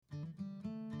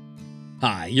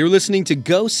Hi, you're listening to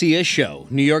Go See a Show,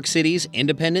 New York City's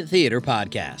independent theater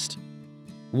podcast.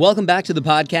 Welcome back to the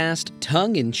podcast,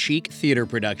 Tongue-in-Cheek Theater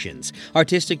Productions.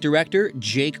 Artistic director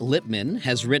Jake Lipman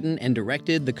has written and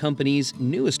directed the company's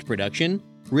newest production,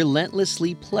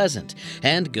 Relentlessly Pleasant,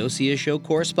 and Go See a Show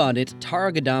correspondent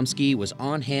Tara Gadomski was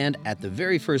on hand at the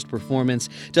very first performance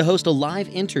to host a live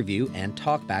interview and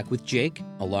talk back with Jake,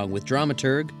 along with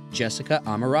dramaturg Jessica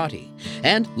Amirati.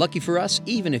 And lucky for us,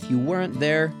 even if you weren't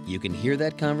there, you can hear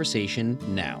that conversation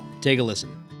now. Take a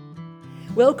listen.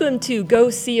 Welcome to Go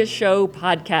See a Show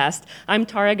podcast. I'm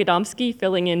Tara Gadomski,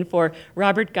 filling in for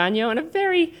Robert Gagnon on a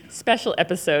very special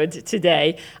episode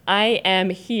today. I am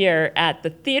here at the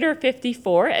Theater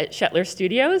 54 at Shetler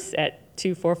Studios at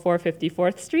 244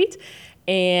 54th Street,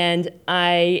 and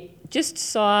I just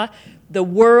saw the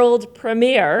world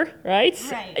premiere, right,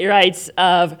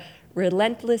 of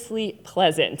Relentlessly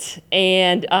Pleasant.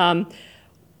 And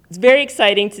it's very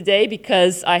exciting today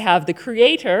because I have the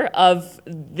creator of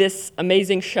this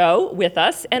amazing show with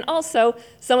us and also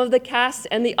some of the cast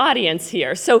and the audience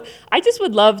here. So I just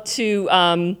would love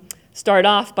to start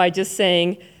off by just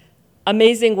saying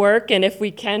amazing work, and if we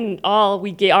can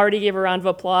we already gave a round of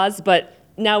applause, but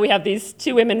now we have these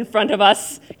two women in front of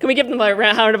us. Can we give them a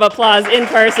round of applause in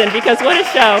person? Because what a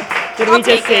show did we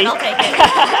just see. I'll take it.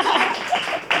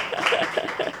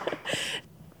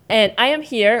 And I am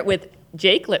here with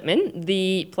Jake Lipman,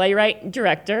 the playwright and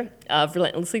director of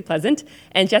Relentlessly Pleasant,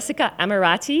 and Jessica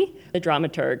Amirati, the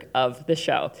dramaturg of the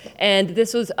show. And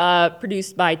this was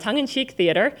produced by Tongue-in-Cheek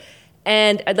Theater.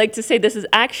 And I'd like to say this is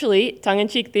actually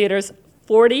Tongue-in-Cheek Theater's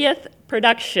 40th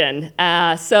production.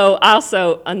 So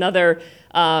also another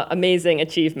amazing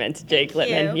achievement, Jake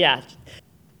Lipman. Yeah.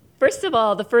 First of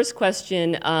all, the first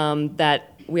question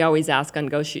that we always ask on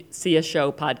Go See a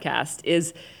Show podcast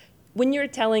is, when you're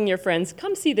telling your friends,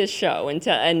 come see this show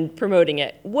and promoting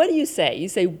it, what do you say? You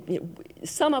say,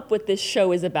 sum up what this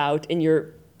show is about in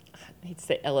your, I hate to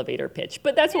say elevator pitch,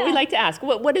 but that's what we like to ask.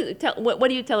 What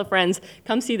do you tell friends,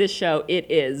 come see this show? It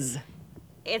is.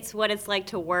 It's what it's like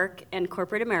to work in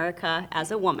corporate America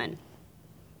as a woman.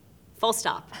 Full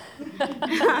stop.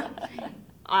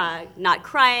 Not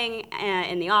crying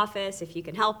in the office if you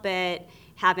can help it,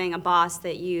 having a boss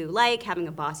that you like, having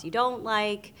a boss you don't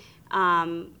like.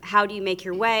 How do you make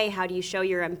your way? How do you show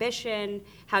your ambition?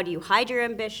 How do you hide your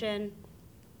ambition?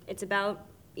 It's about,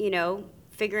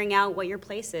 figuring out what your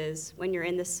place is when you're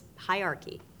in this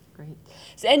hierarchy. Great.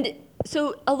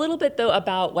 So a little bit, though,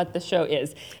 about what the show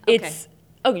is. Okay.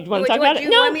 You want to talk about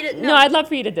it? No, I'd love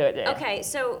for you to do it. Yeah. Okay,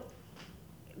 so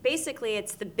basically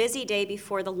it's the busy day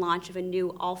before the launch of a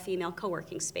new all-female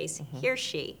co-working space, Here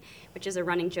She, which is a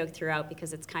running joke throughout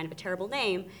because it's kind of a terrible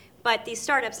name, but these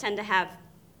startups tend to have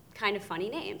kind of funny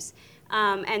names.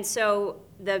 And so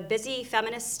the busy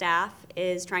feminist staff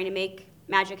is trying to make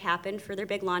magic happen for their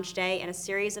big launch day, and a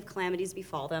series of calamities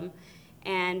befall them,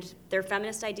 and their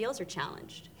feminist ideals are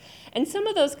challenged. And some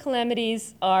of those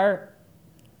calamities are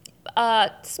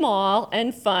small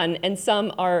and fun, and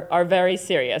some are very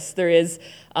serious. There is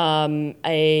as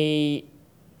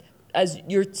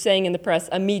you're saying in the press,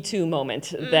 a Me Too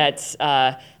moment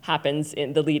that happens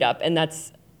in the lead up, and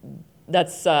that's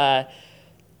a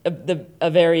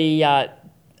very,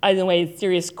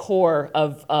 serious core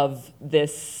of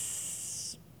this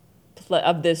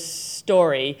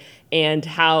story, and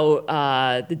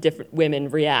how the different women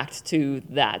react to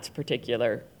that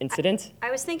particular incident. I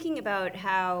was thinking about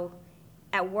how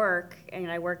at work,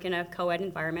 and I work in a co-ed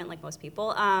environment like most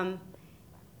people,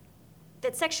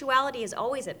 that sexuality is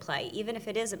always at play, even if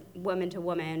it is woman to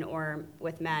woman or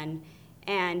with men.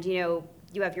 And you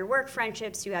have your work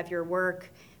friendships, you have your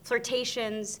work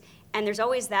flirtations, and there's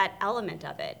always that element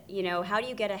of it. How do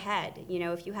you get ahead?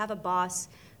 If you have a boss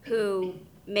who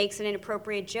makes an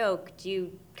inappropriate joke, do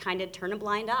you kind of turn a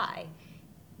blind eye?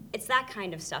 It's that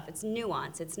kind of stuff. It's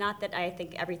nuance. It's not that I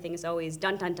think everything is always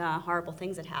dun-dun-dun, horrible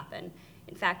things that happen.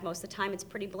 In fact, most of the time it's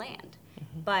pretty bland.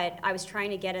 But I was trying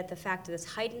to get at the fact of this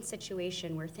heightened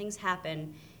situation where things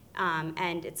happen,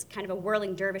 and it's kind of a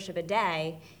whirling dervish of a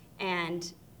day,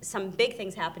 and some big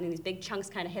things happen, and these big chunks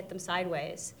kind of hit them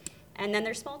sideways. And then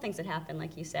there's small things that happen,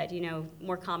 like you said,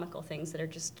 more comical things that are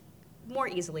just more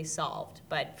easily solved,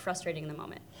 but frustrating in the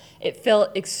moment. It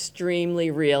felt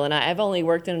extremely real, and I've only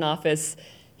worked in an office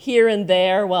here and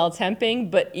there while temping,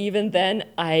 but even then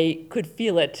I could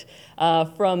feel it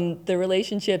from the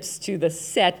relationships to the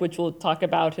set, which we'll talk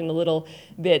about in a little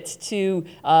bit, to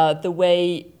the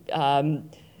way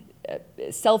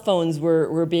cell phones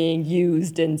were being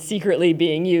used and secretly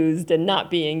being used and not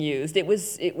being used.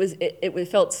 It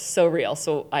felt so real.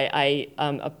 So I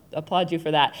applaud you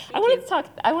for that. I want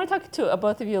to talk to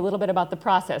both of you a little bit about the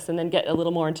process and then get a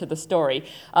little more into the story.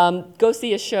 Go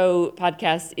See a Show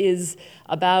podcast is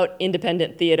about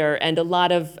independent theater, and a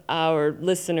lot of our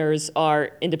listeners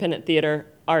are independent theater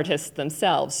artists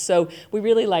themselves. So we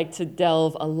really like to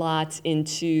delve a lot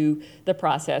into the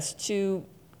process to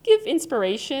give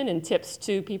inspiration and tips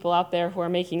to people out there who are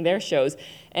making their shows.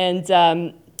 And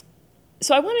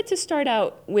so I wanted to start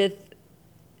out with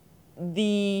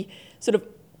the sort of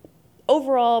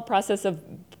overall process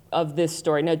of this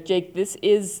story. Now, Jake,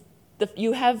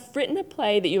 you have written a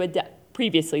play that you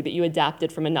previously that you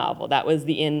adapted from a novel. That was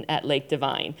The Inn at Lake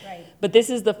Devine. Right. But this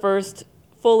is the first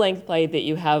full-length play that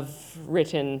you have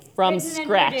written from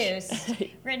scratch.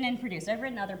 Written and produced. I've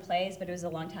written other plays, but it was a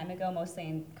long time ago, mostly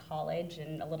in college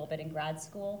and a little bit in grad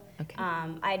school. Okay.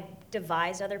 I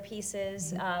devised other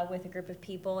pieces with a group of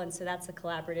people, and so that's a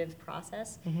collaborative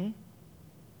process.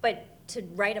 But to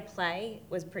write a play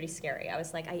was pretty scary. I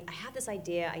was like, I have this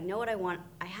idea, I know what I want,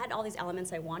 I had all these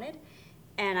elements I wanted,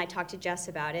 and I talked to Jess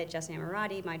about it, Jess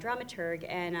Amorati, my dramaturg,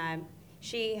 and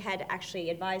she had actually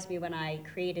advised me when I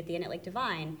created The Inn at Lake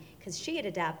Devine, because she had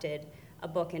adapted a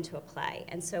book into a play.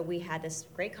 And so we had this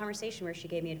great conversation where she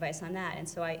gave me advice on that. And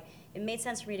so it made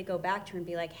sense for me to go back to her and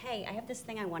be like, hey, I have this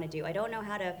thing I want to do. I don't know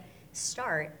how to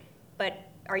start, but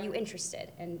are you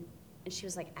interested? And she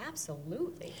was like,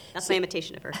 absolutely. That's my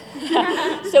imitation of her.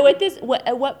 So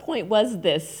at what point was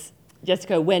this,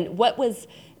 Jessica,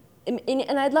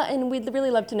 and we'd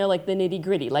really love to know, like, the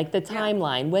nitty-gritty, like the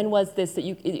timeline. When was this that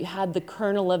you had the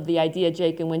kernel of the idea,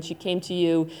 Jake, and when she came to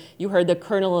you, you heard the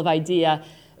kernel of idea.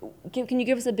 Can you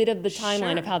give us a bit of the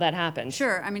timeline of how that happened?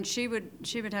 Sure. I mean, she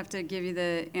would have to give you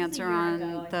the answer on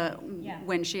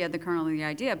when she had the kernel of the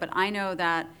idea. But I know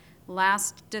that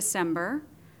last December,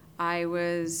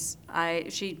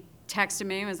 she texted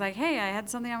me and was like, hey, I had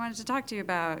something I wanted to talk to you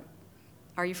about.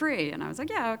 Are you free? And I was like,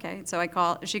 yeah, okay. So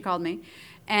she called me.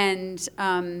 And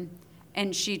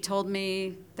she told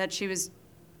me that she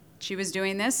was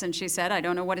doing this, and she said, I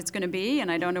don't know what it's going to be,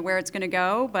 and I don't know where it's going to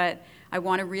go, but I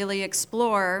want to really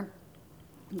explore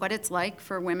what it's like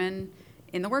for women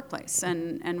in the workplace,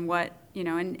 and what,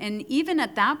 and even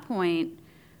at that point,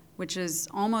 which is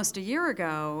almost a year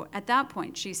ago, at that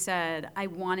point she said, I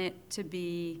want it to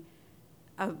be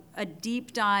a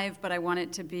deep dive, but I want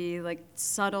it to be like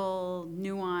subtle,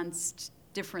 nuanced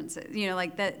differences,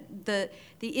 like the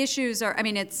issues are, I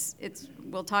mean, it's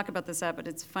we'll talk about the set, but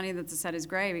it's funny that the set is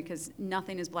gray because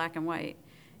nothing is black and white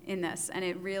in this, and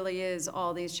it really is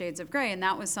all these shades of gray. And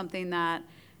that was something that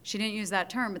she didn't use that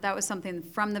term, but that was something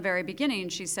from the very beginning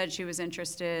she said she was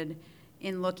interested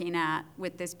in looking at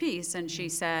with this piece. And she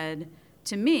said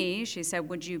to me,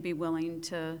 would you be willing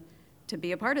to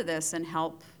be a part of this and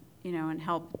help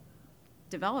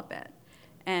develop it?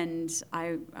 And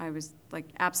I was like,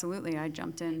 absolutely, I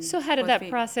jumped in. So how did that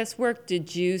process work?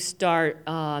 Did you start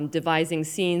devising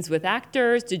scenes with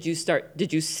actors? Did you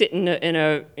sit in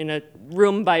a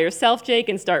room by yourself, Jake,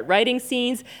 and start writing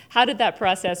scenes? How did that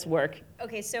process work?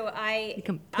 Okay, so You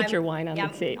can put your wine on the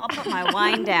table. I'll put my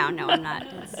wine down. No, I'm not.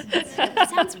 It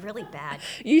sounds really bad.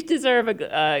 You deserve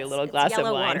a little glass yellow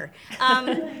of wine.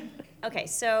 Water. Okay,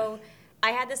 so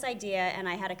I had this idea, and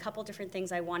I had a couple different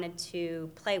things I wanted to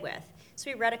play with. So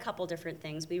we read a couple different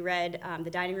things. We read The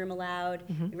Dining Room Aloud.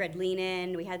 We read Lean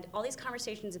In. We had all these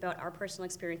conversations about our personal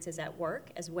experiences at work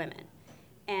as women.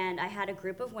 And I had a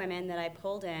group of women that I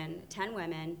pulled in, 10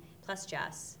 women plus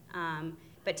Jess,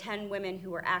 but 10 women who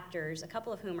were actors, a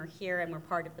couple of whom are here and were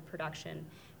part of the production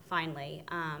finally.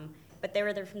 But they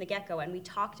were there from the get-go, and we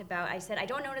talked about, I said, I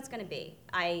don't know what it's going to be.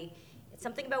 It's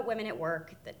something about women at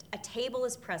work, that a table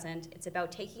is present. It's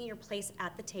about taking your place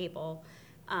at the table.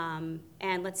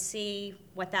 And let's see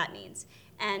what that means.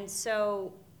 And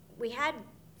so we had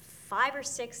 5 or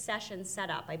 6 sessions set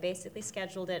up. I basically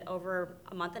scheduled it over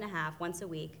a month and a half, once a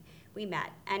week. We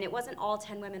met. And it wasn't all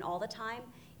 10 women all the time.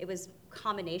 It was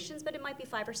combinations, but it might be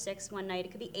 5 or 6 one night.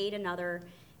 It could be 8 another.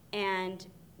 And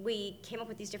we came up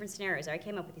with these different scenarios. I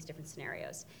came up with these different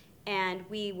scenarios. And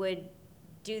we would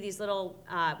do these little,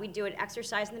 we'd do an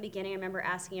exercise in the beginning. I remember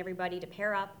asking everybody to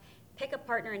pair up, pick a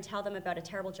partner, and tell them about a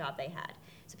terrible job they had.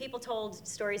 So people told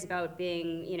stories about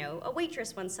being, a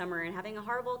waitress one summer and having a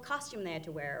horrible costume they had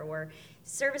to wear, or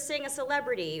servicing a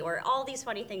celebrity, or all these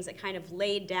funny things that kind of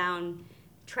laid down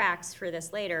tracks for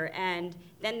this later, and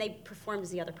then they performed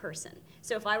as the other person.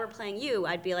 So if I were playing you,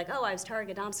 I'd be like, oh, I was Tara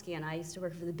Gadomski, and I used to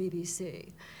work for the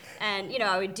BBC. And,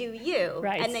 I would do you,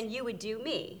 right. And then you would do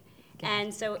me.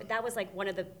 And so that was like one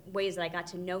of the ways that I got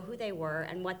to know who they were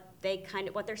and what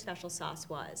their special sauce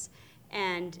was.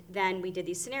 And then we did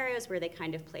these scenarios where they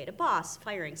kind of played a boss,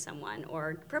 firing someone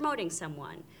or promoting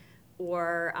someone,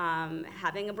 or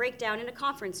having a breakdown in a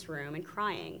conference room and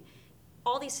crying.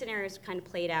 All these scenarios kind of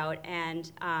played out,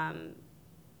 and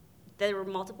there were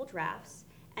multiple drafts,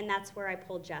 and that's where I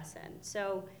pulled Jess in.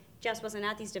 So Jess wasn't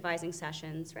at these devising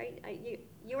sessions, right?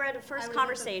 You were at a first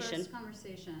conversation. At the first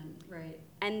conversation, right.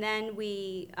 And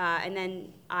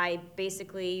then I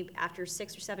basically, after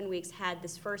 6 or 7 weeks, had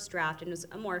this first draft, and it was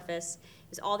amorphous. It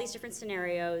was all these different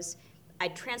scenarios. I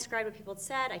transcribed what people had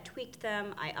said, I tweaked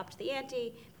them, I upped the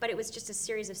ante, but it was just a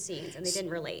series of scenes, and they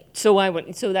didn't relate. So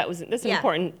that's an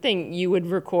important thing. You would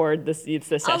record the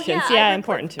sessions.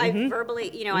 Important. I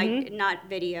verbally, I not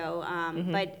video,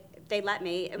 but they let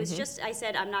me. It was just, I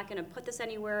said, I'm not going to put this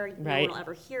anywhere. No one will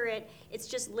ever hear it. It's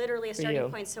just literally a starting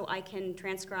point so I can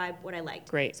transcribe what I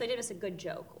liked. Great. So I did miss a good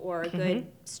joke or a good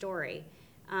story.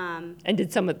 And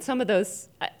did some of those?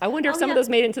 I wonder if some of those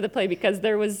made it into the play, because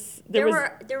there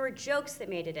were jokes that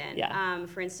made it in. Yeah.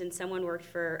 For instance, someone worked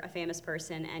for a famous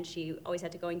person, and she always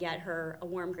had to go and get her a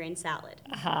warm grain salad.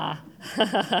 Aha.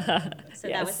 So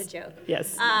that was a joke.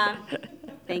 Yes.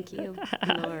 Thank you,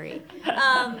 Lori.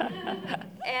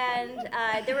 And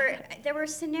there were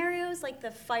scenarios like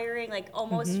the firing, like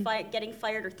almost getting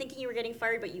fired, or thinking you were getting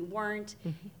fired but you weren't.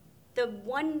 The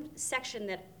one section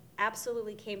that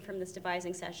absolutely came from these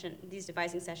devising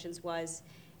sessions was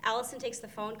Allison takes the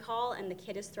phone call and the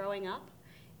kid is throwing up,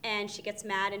 and she gets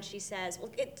mad and she says,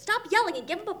 "Well, stop yelling and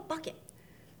give him a bucket."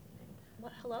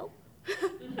 What? Hello? So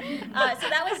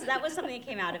that was something that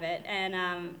came out of it,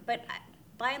 and but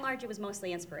by and large it was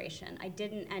mostly inspiration. I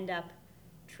didn't end up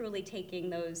truly taking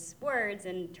those words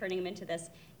and turning them into this.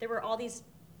 There were all these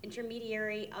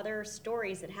intermediary other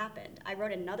stories that happened. I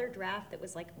wrote another draft that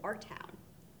was like Our Town.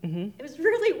 It was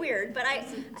really weird, but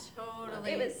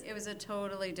it was a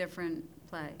totally different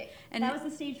play. And that was the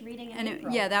stage reading in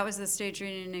April. That was the stage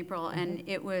reading in April, and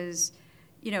it was,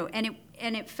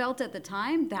 and it felt at the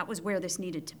time that was where this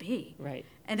needed to be. Right.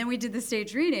 And then we did the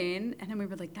stage reading, and then we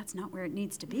were like, that's not where it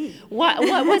needs to be. What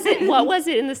was it? What was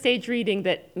it in the stage reading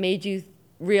that made you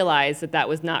realize that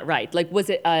was not right? Like,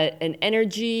 was it an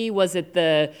energy? Was it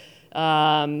the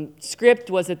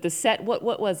script? Was it the set? What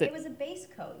was it? It was a base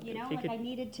coat, I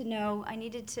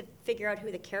needed to figure out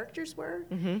who the characters were,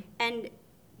 and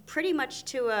pretty much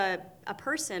to a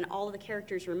person, all of the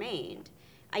characters remained.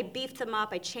 I beefed them up,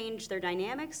 I changed their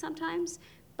dynamics sometimes,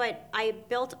 but I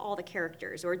built all the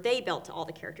characters, or they built all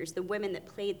the characters. The women that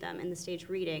played them in the stage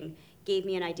reading gave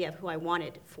me an idea of who I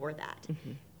wanted for that.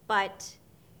 But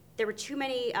there were too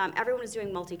many, everyone was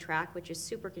doing multi-track, which is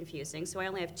super confusing, so I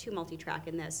only have 2 multi-track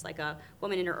in this, like a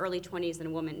woman in her early 20s and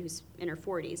a woman who's in her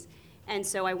 40s. And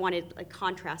so I wanted a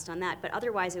contrast on that, but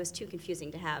otherwise it was too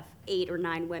confusing to have 8 or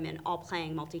 9 women all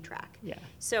playing multi-track. Yeah.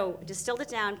 So distilled it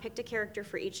down, picked a character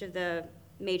for each of the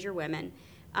major women.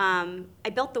 I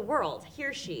built the world, he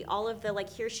or she. All of the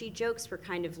he or she jokes were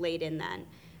kind of laid in then.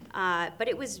 But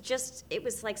it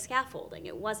was like scaffolding.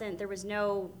 There was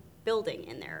no building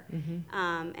in there.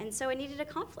 And so I needed a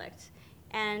conflict.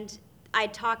 And I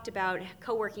talked about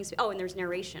co-working, and there's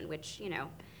narration, which,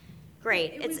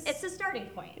 great. It's a starting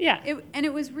point. Yeah.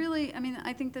 It was really,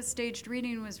 I think the staged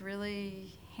reading was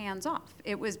really hands-off.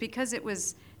 It was because it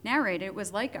was narrated. It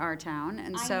was like Our Town,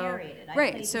 and I so narrated. I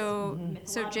right. played So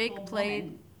this so Jake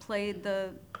mythological played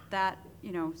that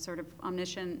sort of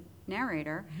omniscient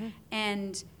narrator,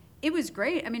 and it was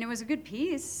great. It was a good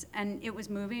piece, and it was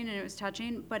moving and it was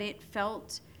touching, but it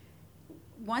felt,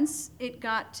 once it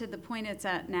got to the point it's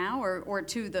at now, or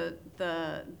to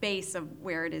the base of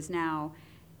where it is now,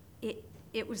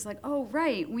 it was like, oh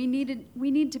right, we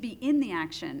need to be in the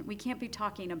action. We can't be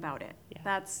talking about it. Yeah.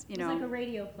 That's It was like a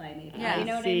radio play, maybe. Yeah. You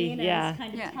know what I mean? Yeah. I was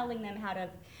kind of telling them how to.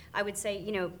 I would say,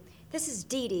 this is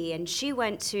Dee Dee, and she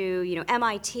went to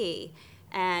MIT,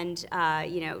 and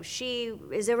she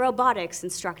is a robotics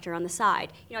instructor on the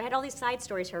side. I had all these side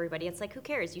stories for everybody. It's like, who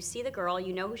cares? You see the girl,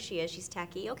 you know who she is. She's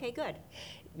techie. Okay, good.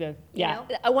 Yeah.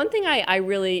 One thing I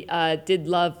really did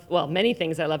love, well, many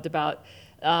things I loved about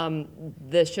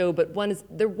the show, but one is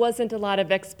there wasn't a lot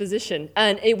of exposition,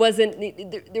 and it wasn't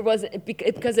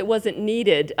because it wasn't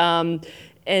needed.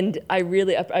 And I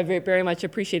very much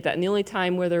appreciate that. And the only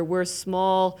time where there were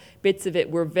small bits of it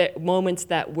were moments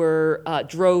that were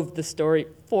drove the story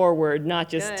forward, not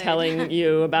just telling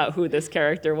you about who this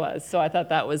character was. So I thought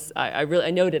that was I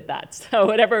noted that. So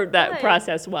whatever that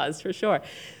process was, for sure.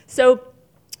 So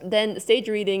then the stage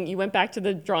reading, you went back to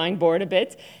the drawing board a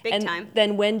bit. Big time.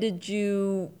 Then when did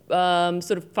you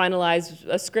sort of finalize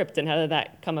a script, and how did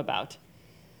that come about?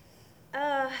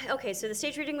 Okay, so the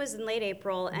stage reading was in late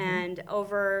April, and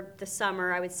over the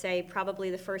summer, I would say probably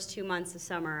the first 2 months of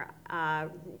summer,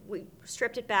 we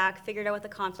stripped it back, figured out what the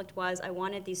conflict was. I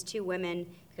wanted these two women,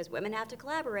 because women have to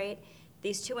collaborate,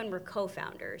 these two women were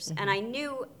co-founders. And I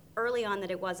knew early on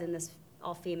that it was in this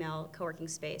all-female co-working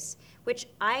space, which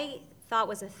I thought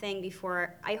was a thing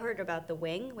before I heard about The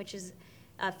Wing, which is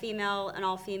an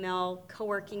all-female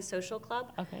co-working social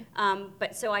club. Okay.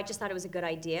 But so I just thought it was a good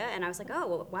idea, and I was like, oh,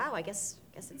 well, wow, I guess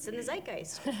it's in the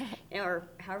zeitgeist, or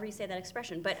however you say that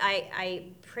expression. But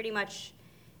I pretty much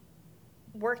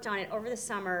worked on it over the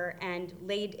summer and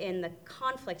laid in the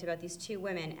conflict about these two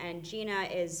women. And Gina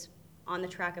is on the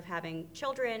track of having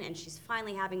children, and she's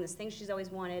finally having this thing she's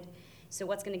always wanted. So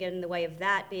what's going to get in the way of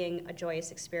that being a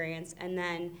joyous experience? And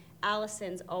then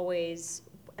Allison's always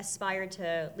aspired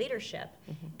to leadership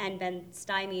and been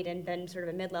stymied and been sort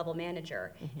of a mid-level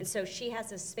manager. And so she has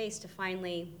this space to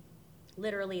finally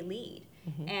literally lead.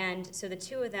 And so the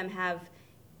two of them have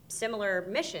similar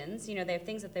missions. You know, they have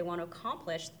things that they want to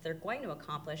accomplish, that they're going to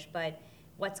accomplish, but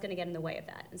what's going to get in the way of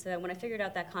that? And so when I figured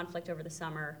out that conflict over the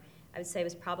summer, I would say it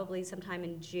was probably sometime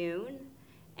in June.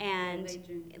 And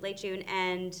late June,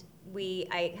 and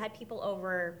I had people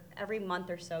over every month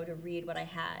or so to read what I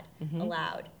had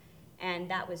aloud. And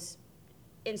that was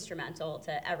instrumental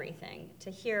to everything, to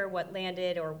hear what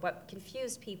landed or what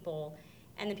confused people.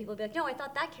 And then people would be like, no, I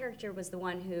thought that character was the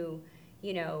one who,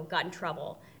 you know, got in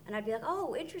trouble. And I'd be like,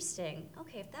 oh, interesting.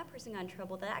 Okay, if that person got in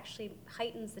trouble, that actually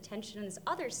heightens the tension in this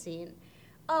other scene.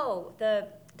 Oh, the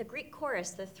Greek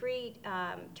chorus, the three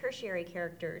tertiary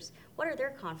characters, what are their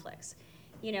conflicts?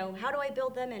 You know, how do I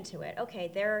build them into it?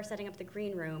 Okay, they're setting up the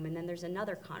green room, and then there's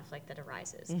another conflict that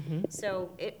arises.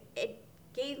 So it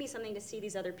gave me something to see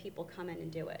these other people come in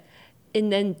and do it. And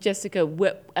then, Jessica,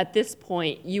 at this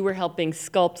point, you were helping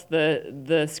sculpt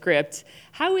the script.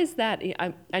 How is that?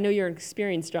 I know you're an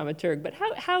experienced dramaturg, but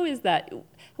how is that?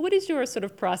 What is your sort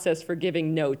of process for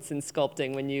giving notes and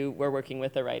sculpting when you were working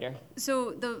with a writer?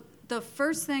 So the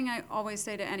first thing I always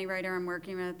say to any writer I'm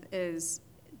working with is,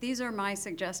 these are my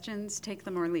suggestions, take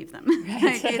them or leave them. Right.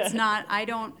 Like, it's not, I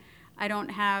don't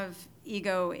have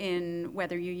ego in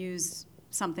whether you use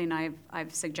something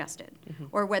I've suggested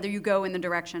or whether you go in the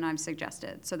direction I've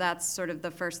suggested. So that's sort of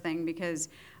the first thing, because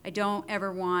I don't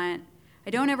ever want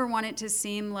it to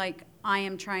seem like I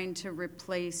am trying to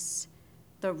replace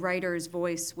the writer's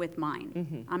voice with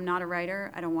mine. I'm not a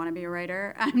writer. I don't want to be a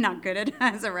writer. I'm not good at it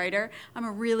as a writer. I'm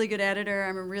a really good editor.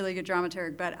 I'm a really good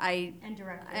dramaturg, but And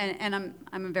director. and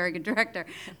I'm a very good director.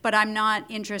 But I'm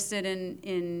not interested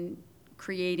in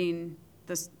creating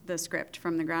the script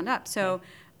from the ground up. So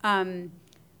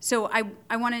so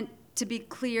I wanted to be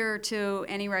clear to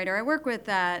any writer I work with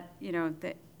that, you know,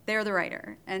 that they're the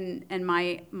writer, and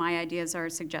my ideas are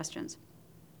suggestions.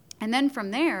 And then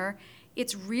from there,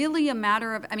 it's really a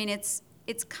matter of, I mean, it's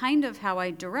kind of how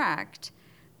I direct,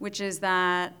 which is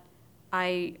that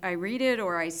I read it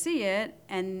or I see it,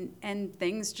 and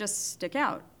things just stick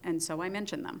out, and so I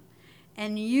mention them.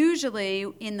 And usually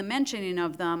in the mentioning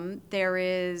of them, there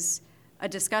is a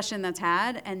discussion that's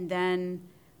had, and then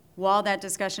while that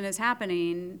discussion is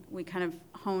happening, we kind of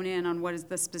hone in on what is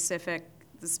the specific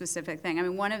thing. I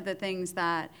mean, one of the things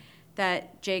that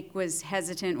Jake was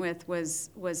hesitant with was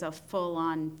a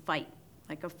full-on fight,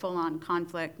 like a full-on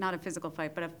conflict, not a physical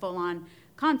fight, but a full-on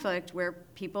conflict where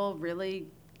people really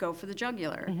go for the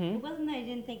jugular. It wasn't that I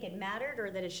didn't think it mattered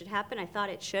or that it should happen. I thought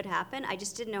it should happen. I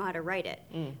just didn't know how to write it.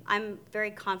 I'm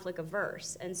very conflict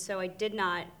averse, and so I did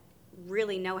not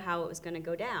really know how it was going to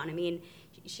go down. I mean,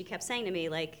 she kept saying to me,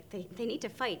 like, they need to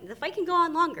fight. The fight can go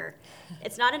on longer.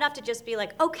 It's not enough to just be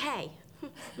like, okay.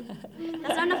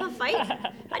 That's not enough of a fight.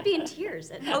 I'd be in tears.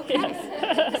 Okay.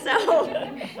 So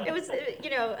it was,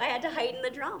 you know, I had to heighten the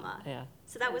drama. Yeah.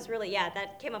 So that was really,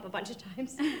 that came up a bunch of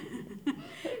times.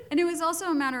 And it was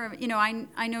also a matter of, you know,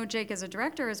 I know Jake as a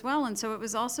director as well, and so it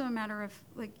was also a matter of,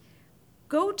 like,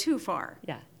 go too far.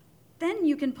 Yeah. Then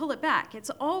you can pull it back.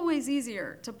 It's always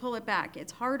easier to pull it back.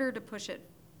 It's harder to push it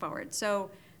forward. So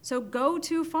go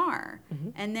too far,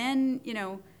 and then, you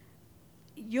know,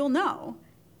 you'll know,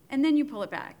 and then you pull it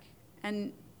back.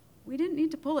 And we didn't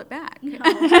need to pull it back. No.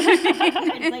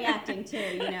 It's like acting too,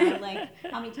 you know, like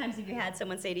how many times have you had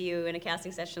someone say to you in a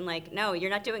casting session, like, no,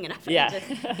 you're not doing enough. Yeah.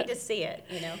 You just see it,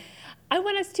 you know. I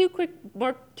want to ask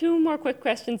two more quick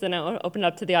questions, and I'll open it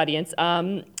up to the audience.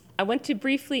 I want to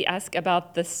briefly ask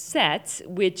about the set,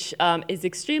 which is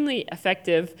extremely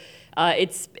effective.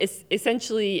 It's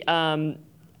essentially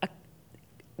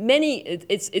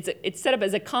it's set up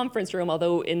as a conference room,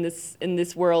 although in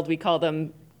this world we call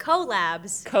them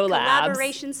collabs.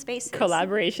 Collaboration spaces.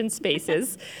 Collaboration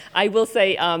spaces. I will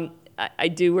say I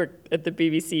do work at the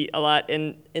BBC a lot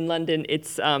in London.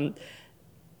 It's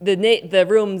the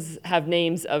rooms have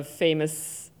names of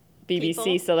famous BBC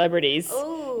People? celebrities.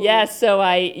 Ooh. Yeah, so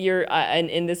and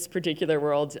in this particular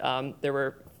world, there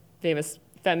were famous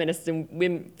feminists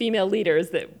and female leaders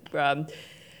that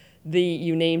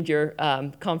you named your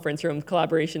conference room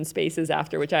collaboration spaces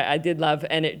after, which I did love,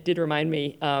 and it did remind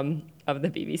me of the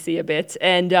BBC a bit.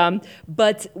 And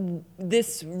but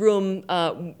this room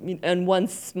and one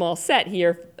small set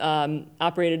here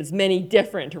operated as many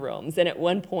different rooms, and at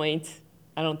one point,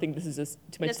 I don't think this is just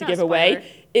too much It's to not a give away. spoiler.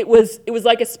 It was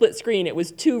like a split screen. It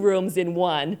was 2 rooms in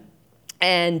one,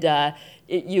 and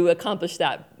you accomplished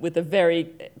that with a very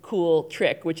cool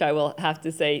trick, which I will have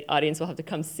to say, audience will have to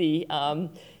come see.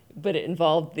 But it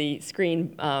involved the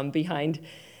screen behind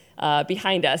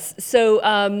us. So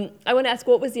I want to ask,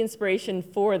 what was the inspiration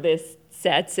for this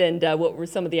set, and what were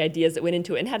some of the ideas that went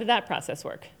into it, and how did that process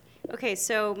work? Okay,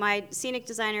 so my scenic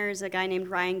designer is a guy named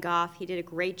Ryan Goff. He did a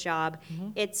great job.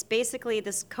 It's basically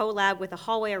this collab with a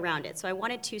hallway around it. So I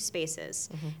wanted 2 spaces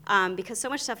because so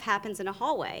much stuff happens in a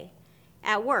hallway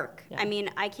at work. Yeah. I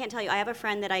mean, I can't tell you. I have a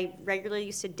friend that I regularly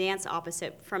used to dance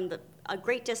opposite from a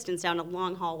great distance down a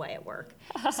long hallway at work.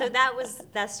 So that was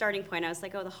that starting point. I was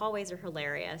like, oh, the hallways are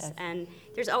hilarious. Yes. And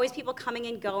there's always people coming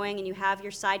and going, and you have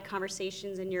your side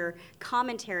conversations and your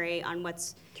commentary on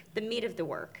what's the meat of the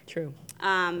work. True.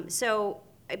 So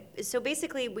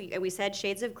basically, we said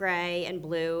shades of gray and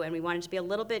blue, and we wanted to be a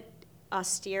little bit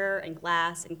austere and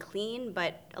glass and clean,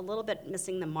 but a little bit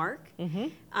missing the mark.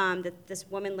 That this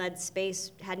woman-led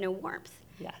space had no warmth.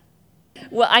 Yeah.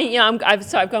 Well,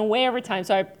 I've gone way over time,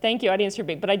 so I thank you, audience, for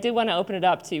being. But I did want to open it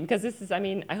up to you because this is. I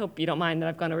mean, I hope you don't mind that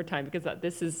I've gone over time because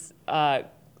this is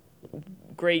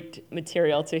great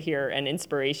material to hear and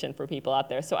inspiration for people out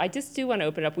there. So I just do want to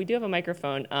open it up. We do have a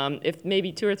microphone. If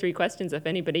maybe 2 or 3 questions, if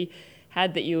anybody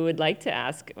had that you would like to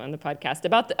ask on the podcast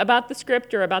about the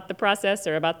script or about the process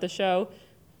or about the show.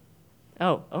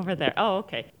 Oh, over there. Oh,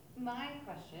 okay. My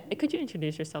question. Could you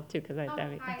introduce yourself too? Because Hi,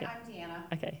 okay. I'm Deanna.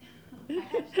 Okay. I have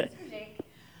questions for Jake.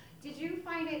 Did you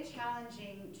find it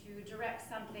challenging to direct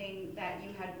something that you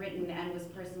had written and was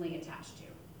personally attached to?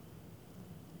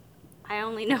 I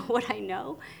only know what I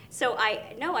know. So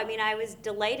I was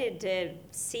delighted to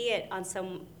see it on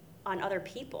other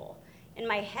people. In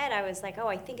my head, I was like, oh,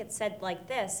 I think it said like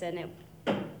this, and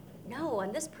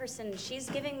on this person, she's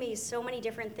giving me so many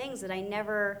different things that I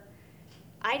never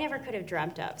could have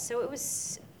dreamt of. So it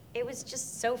was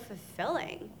just so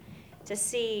fulfilling to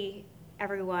see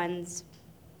everyone's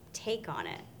take on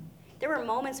it. There were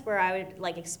moments where I would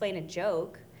like explain a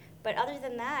joke, but other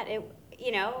than that, it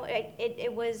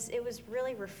was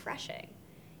really refreshing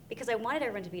because I wanted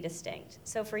everyone to be distinct.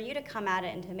 So for you to come at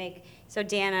it and to make, so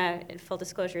Deanna, full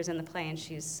disclosure, is in the play, and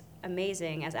she's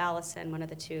amazing as Allison, one of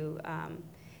the 2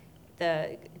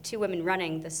 women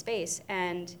running the space.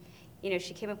 And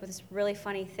she came up with this really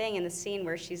funny thing in the scene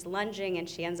where she's lunging and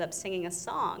she ends up singing a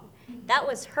song. That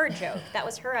was her joke. That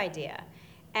was her idea.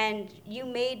 And you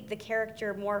made the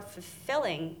character more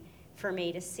fulfilling for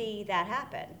me to see that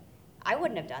happen. I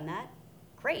wouldn't have done that.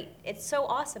 Great. It's so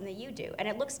awesome that you do. And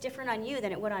it looks different on you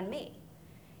than it would on me.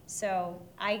 So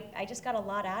I just got a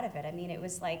lot out of it. I mean, it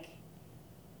was like,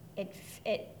 it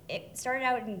started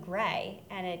out in gray,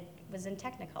 and it was in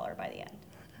Technicolor by the end.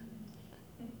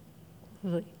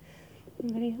 Lovely.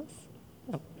 Anybody else?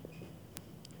 Oh.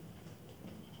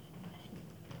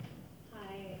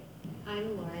 Hi,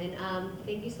 I'm Lauren.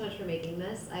 Thank you so much for making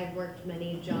this. I've worked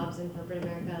many jobs in corporate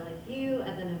America like you,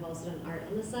 and then I've also done art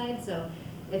on the side, so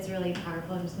it's really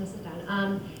powerful. I'm just going to sit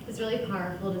down. It's really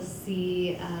powerful to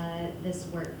see this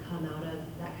work come out of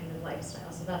that kind of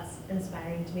lifestyle, so that's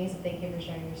inspiring to me, so thank you for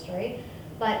sharing your story.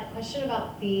 But question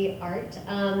about the art.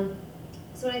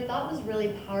 So what I thought was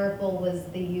really powerful was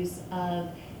the use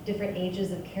of different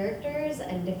ages of characters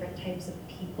and different types of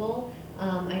people.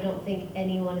 I don't think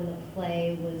anyone in the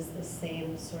play was the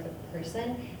same sort of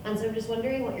person. And so I'm just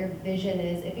wondering what your vision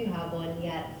is, if you have one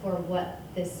yet, for what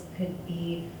this could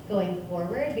be going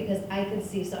forward. Because I can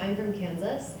see, so I'm from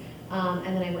Kansas, and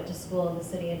then I went to school in the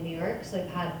city of New York. So I've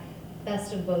had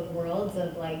best of both worlds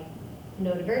of like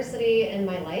no diversity in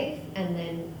my life and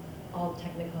then all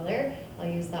Technicolor. I'll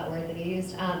use that word that you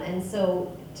used. And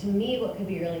so to me, what could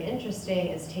be really interesting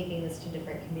is taking this to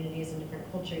different communities and different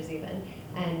cultures even,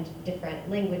 and different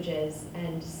languages,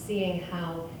 and seeing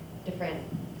how different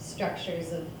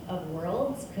structures of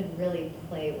worlds could really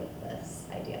play with this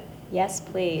idea. Yes,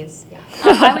 please. Yeah.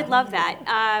 I would love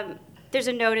that. There's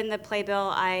a note in the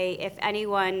playbill. If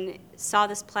anyone saw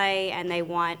this play and they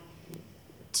want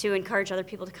to encourage other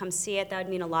people to come see it, that would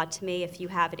mean a lot to me. If you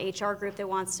have an HR group that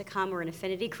wants to come or an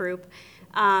affinity group,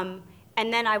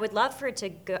 And then I would love for it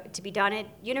to be done at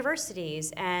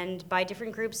universities and by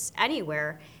different groups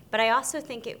anywhere. But I also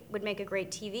think it would make a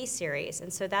great TV series.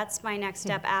 And so that's my next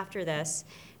step after this.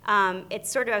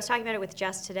 It's sort of, I was talking about it with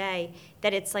Jess today,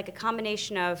 that it's like a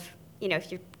combination of,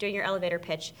 if you're doing your elevator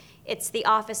pitch, it's The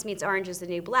Office meets Orange is the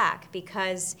New Black,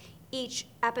 because each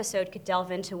episode could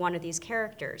delve into one of these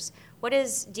characters. What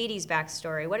is Dee Dee's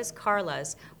backstory? What is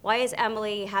Carla's? Why is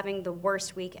Emily having the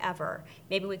worst week ever?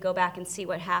 Maybe we go back and see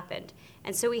what happened.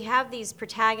 And so we have these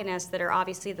protagonists that are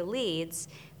obviously the leads,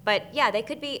 but yeah, they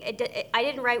could be, I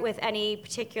didn't write with any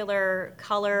particular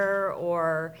color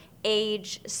or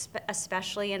age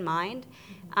especially in mind.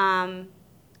 And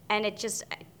it just,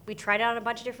 we tried out a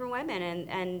bunch of different women,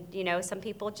 and some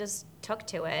people just took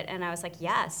to it, and I was like,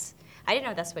 yes. I didn't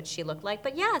know that's what she looked like,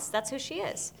 but yes, that's who she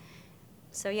is.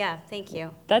 So yeah, thank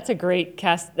you. That's a great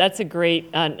cast. That's a great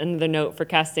another note for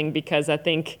casting, because I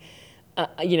think,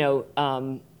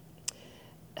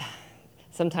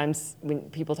 sometimes when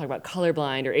people talk about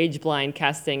colorblind or age-blind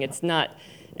casting, it's not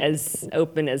as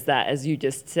open as that, as you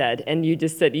just said. And you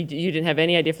just said you didn't have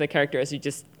any idea for the character, as you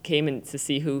just came in to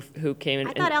see who came in.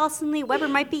 I thought Alison Lee Weber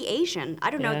might be Asian. I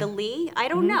don't know, the Lee. I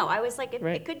don't know. I was like,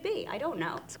 Right. It could be. I don't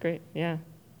know. That's great. Yeah,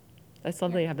 that's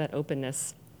lovely to have that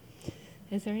openness.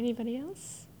 Is there anybody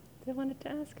else that wanted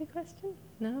to ask a question?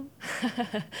 No?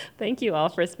 Thank you all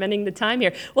for spending the time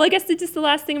here. Well, I guess just the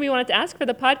last thing we wanted to ask for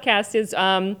the podcast is,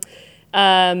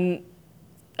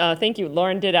 thank you.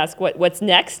 Lauren did ask what's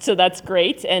next, so that's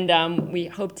great. And we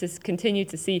hope to continue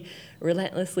to see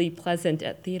Relentlessly Pleasant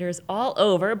at theaters all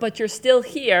over, but you're still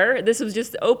here. This was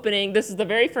just opening. This is the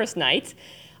very first night.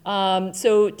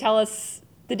 So tell us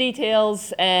the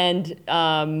details and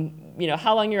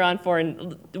how long you're on for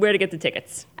and where to get the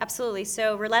tickets. Absolutely.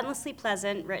 So Relentlessly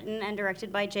Pleasant, written and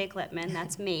directed by Jake Lippman,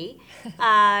 that's me,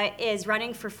 is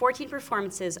running for 14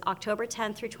 performances, October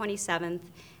 10th through 27th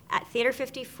at Theater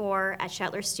 54 at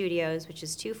Shetler Studios, which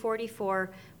is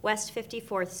 244 West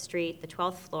 54th Street, the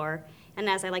 12th floor. And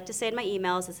as I like to say in my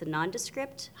emails, it's a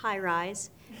nondescript high-rise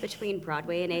between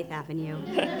Broadway and 8th Avenue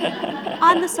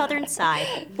on the southern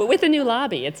side. But with a new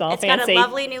lobby. It's all fancy. It's got a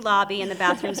lovely new lobby, and the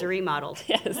bathrooms are remodeled.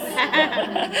 Yes.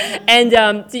 And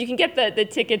so you can get the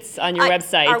tickets on your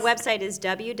website. Our website is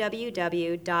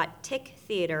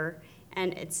www.TICtheater,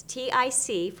 and it's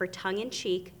TIC for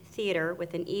tongue-in-cheek, theater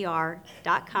with an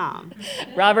ER.com.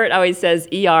 Robert always says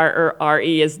ER or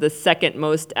RE is the second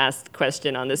most asked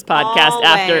question on this podcast. Always.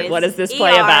 After what is this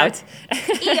play about?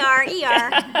 ER.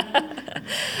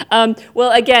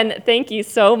 Well, again, thank you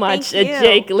so much, Thank you.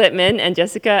 Jake Lippman and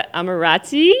Jessica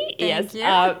Amarati. Thank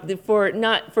you.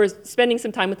 For spending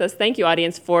some time with us. Thank you,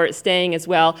 audience, for staying as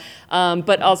well.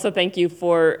 But also thank you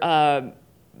for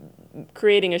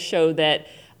creating a show that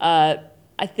I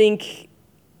think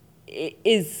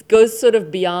goes sort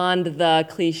of beyond the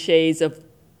cliches of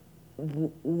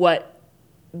what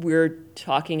we're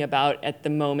talking about at the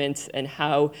moment and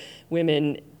how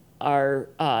women are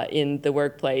in the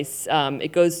workplace.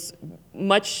 It goes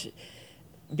much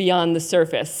beyond the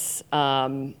surface,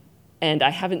 and I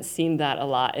haven't seen that a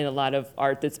lot in a lot of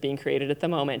art that's being created at the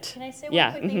moment. Can I say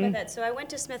one quick thing about that? So I went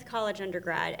to Smith College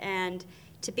undergrad, and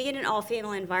to be in an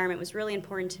all-female environment was really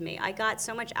important to me. I got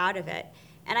so much out of it.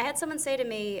 And I had someone say to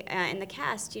me in the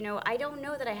cast, I don't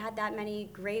know that I had that many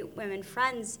great women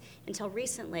friends until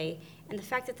recently. And the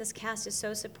fact that this cast is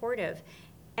so supportive.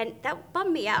 And that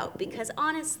bummed me out, because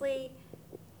honestly,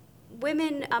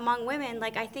 women among women,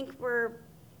 I think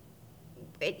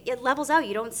it levels out.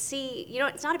 You don't see,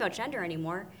 it's not about gender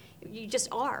anymore. You just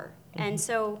are. Mm-hmm. And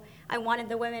so I wanted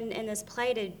the women in this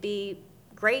play to be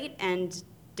great and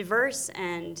diverse,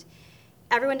 and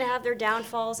everyone to have their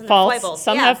downfalls and their foibles.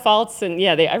 Some have faults, and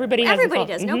everybody has Everybody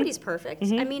faults. does. Nobody's perfect.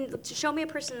 I mean, show me a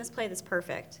person in this play that's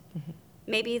perfect.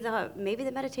 Maybe the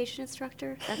meditation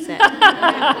instructor. That's it.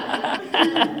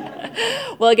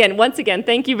 Well, once again,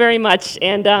 thank you very much,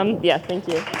 and thank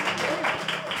you.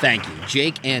 Thank you,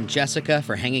 Jake and Jessica,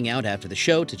 for hanging out after the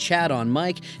show to chat on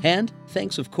mic, and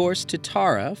thanks, of course, to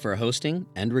Tara for hosting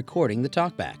and recording the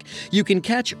talkback. You can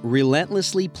catch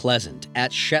Relentlessly Pleasant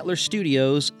at Shetler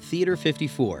Studios, Theater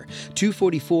 54,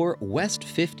 244 West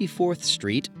 54th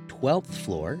Street, 12th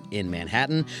floor in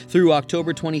Manhattan through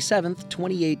October 27th,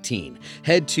 2018.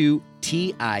 Head to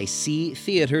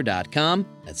TICtheater.com,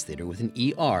 that's theater with an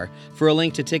ER, for a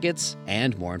link to tickets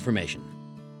and more information.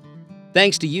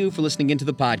 Thanks to you for listening into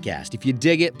the podcast. If you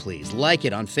dig it, please like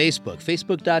it on Facebook,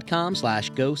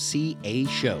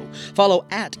 facebook.com/GoSeeAShow. Follow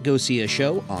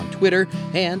 @GoSeeAShow on Twitter,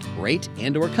 and rate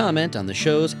and/or comment on the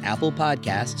show's Apple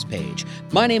Podcasts page.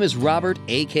 My name is Robert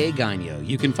A.K. Gagno.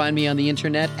 You can find me on the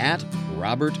internet at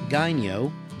Robert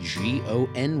Gagno,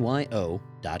 GONYO.com.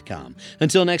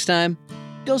 Until next time,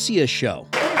 go see a show.